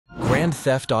Grand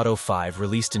Theft Auto V,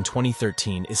 released in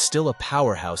 2013, is still a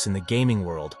powerhouse in the gaming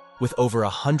world, with over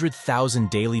 100,000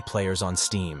 daily players on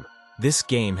Steam. This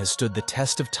game has stood the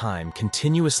test of time,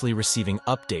 continuously receiving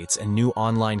updates and new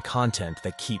online content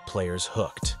that keep players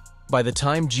hooked. By the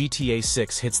time GTA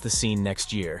 6 hits the scene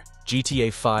next year,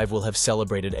 GTA 5 will have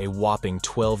celebrated a whopping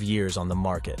 12 years on the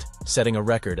market, setting a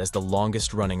record as the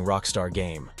longest-running Rockstar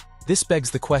game. This begs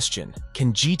the question,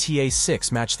 can GTA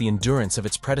 6 match the endurance of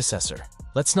its predecessor?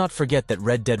 Let's not forget that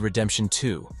Red Dead Redemption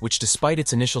 2, which despite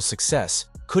its initial success,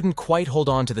 couldn't quite hold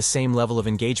on to the same level of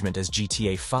engagement as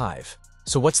GTA 5.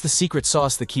 So what's the secret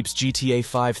sauce that keeps GTA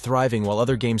 5 thriving while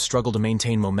other games struggle to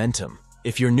maintain momentum?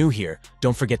 If you're new here,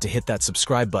 don't forget to hit that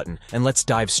subscribe button, and let's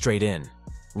dive straight in.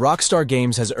 Rockstar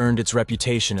Games has earned its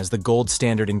reputation as the gold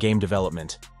standard in game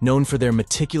development, known for their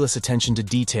meticulous attention to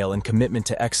detail and commitment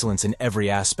to excellence in every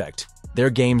aspect. Their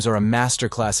games are a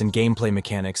masterclass in gameplay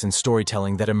mechanics and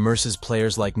storytelling that immerses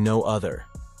players like no other.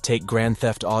 Take Grand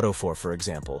Theft Auto 4, for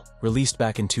example, released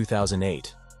back in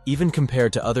 2008. Even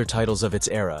compared to other titles of its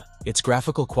era, its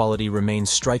graphical quality remains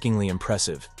strikingly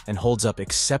impressive and holds up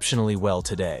exceptionally well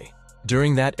today.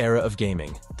 During that era of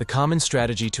gaming, the common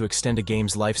strategy to extend a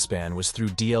game's lifespan was through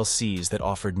DLCs that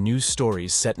offered new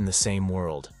stories set in the same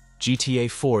world.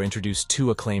 GTA 4 introduced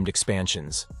two acclaimed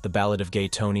expansions, The Ballad of Gay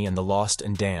Tony and The Lost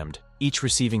and Damned, each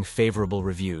receiving favorable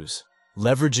reviews.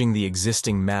 Leveraging the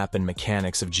existing map and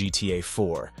mechanics of GTA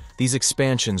 4, these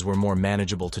expansions were more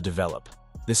manageable to develop.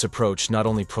 This approach not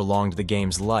only prolonged the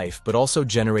game's life, but also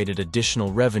generated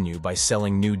additional revenue by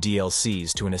selling new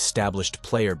DLCs to an established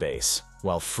player base,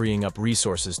 while freeing up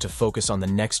resources to focus on the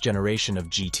next generation of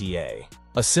GTA.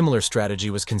 A similar strategy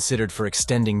was considered for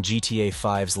extending GTA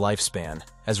 5's lifespan,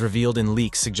 as revealed in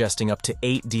leaks suggesting up to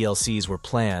 8 DLCs were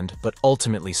planned, but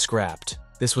ultimately scrapped.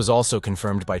 This was also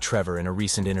confirmed by Trevor in a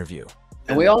recent interview.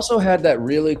 And we also had that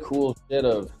really cool shit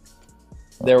of,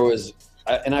 there was,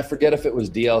 and I forget if it was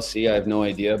DLC, I have no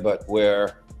idea, but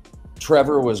where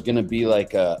Trevor was gonna be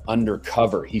like a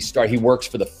undercover. He works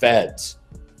for the feds.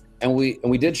 And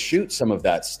we did shoot some of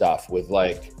that stuff with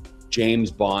like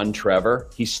James Bond Trevor.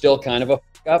 He's still kind of a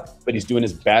up, but he's doing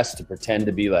his best to pretend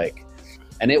to be like,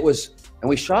 and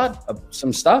we shot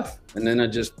some stuff, and then it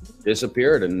just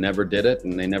disappeared and never did it,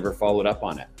 and they never followed up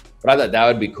on it. But I thought that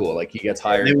would be cool. Like he gets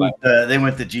hired. They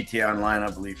went to GTA Online, I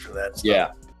believe, for that stuff.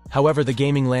 Yeah. However, the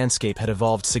gaming landscape had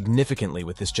evolved significantly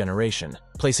with this generation,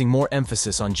 placing more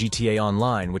emphasis on GTA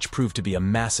Online, which proved to be a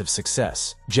massive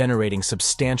success, generating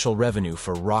substantial revenue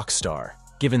for Rockstar.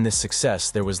 Given this success,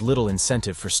 there was little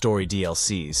incentive for story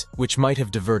DLCs, which might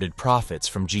have diverted profits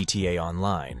from GTA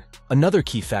Online. Another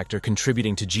key factor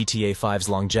contributing to GTA 5's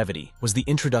longevity was the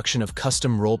introduction of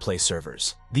custom roleplay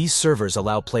servers. These servers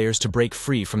allow players to break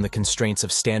free from the constraints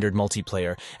of standard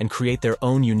multiplayer and create their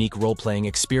own unique role-playing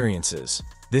experiences.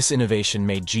 This innovation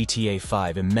made GTA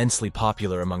 5 immensely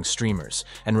popular among streamers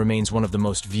and remains one of the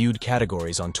most viewed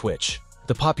categories on Twitch.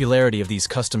 The popularity of these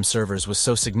custom servers was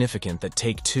so significant that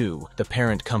Take-Two, the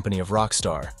parent company of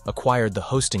Rockstar, acquired the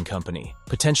hosting company,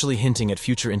 potentially hinting at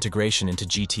future integration into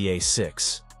GTA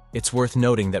 6. It's worth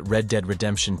noting that Red Dead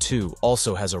Redemption 2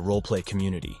 also has a roleplay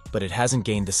community, but it hasn't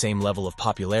gained the same level of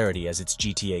popularity as its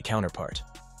GTA counterpart.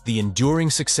 The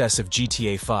enduring success of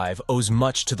GTA 5 owes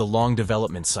much to the long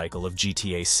development cycle of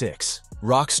GTA 6.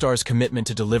 Rockstar's commitment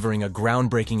to delivering a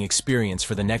groundbreaking experience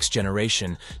for the next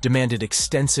generation demanded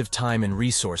extensive time and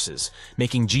resources,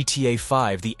 making GTA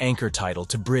 5 the anchor title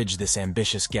to bridge this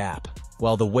ambitious gap.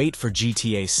 While the wait for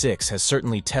GTA 6 has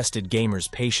certainly tested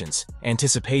gamers' patience,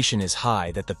 anticipation is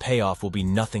high that the payoff will be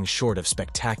nothing short of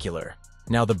spectacular.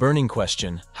 Now the burning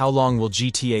question, how long will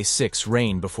GTA 6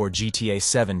 reign before GTA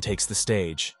 7 takes the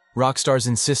stage? Rockstar's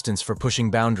insistence for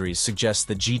pushing boundaries suggests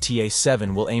that GTA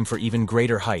 7 will aim for even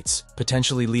greater heights,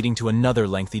 potentially leading to another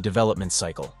lengthy development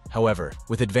cycle. However,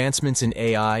 with advancements in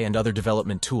AI and other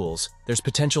development tools, there's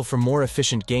potential for more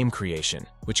efficient game creation,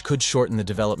 which could shorten the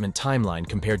development timeline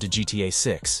compared to GTA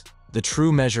 6. The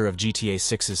true measure of GTA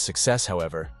 6's success,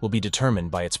 however, will be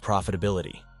determined by its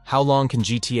profitability. How long can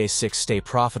GTA 6 stay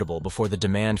profitable before the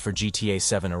demand for GTA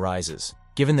 7 arises?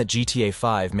 Given that GTA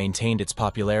 5 maintained its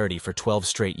popularity for 12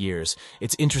 straight years,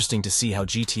 it's interesting to see how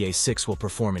GTA 6 will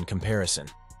perform in comparison.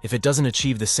 If it doesn't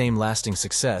achieve the same lasting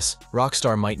success,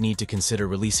 Rockstar might need to consider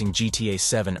releasing GTA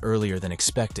 7 earlier than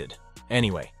expected.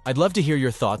 Anyway, I'd love to hear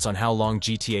your thoughts on how long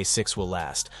GTA 6 will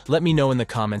last. Let me know in the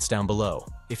comments down below.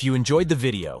 If you enjoyed the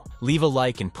video, leave a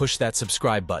like and push that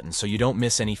subscribe button so you don't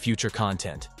miss any future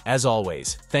content. As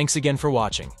always, thanks again for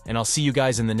watching, and I'll see you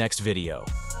guys in the next video.